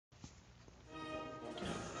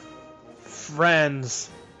friends,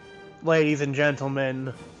 ladies and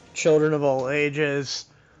gentlemen, children of all ages,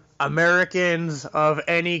 Americans of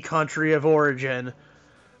any country of origin.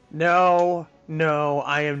 No,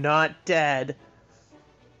 I am not dead.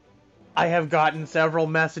 I have gotten several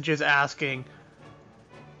messages asking.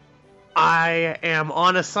 I am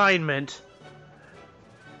on assignment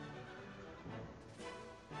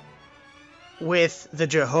with the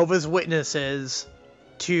Jehovah's Witnesses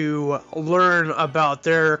to learn about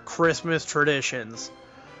their Christmas traditions.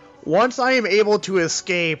 Once I am able to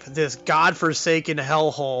escape this godforsaken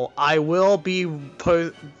hellhole, I will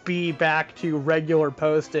be back to regular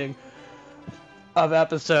posting of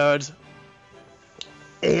episodes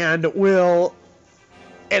and will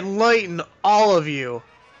enlighten all of you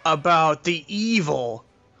about the evil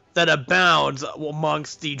that abounds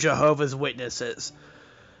amongst the Jehovah's Witnesses.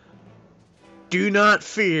 Do not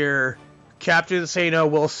fear, Captain Sano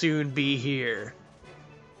will soon be here.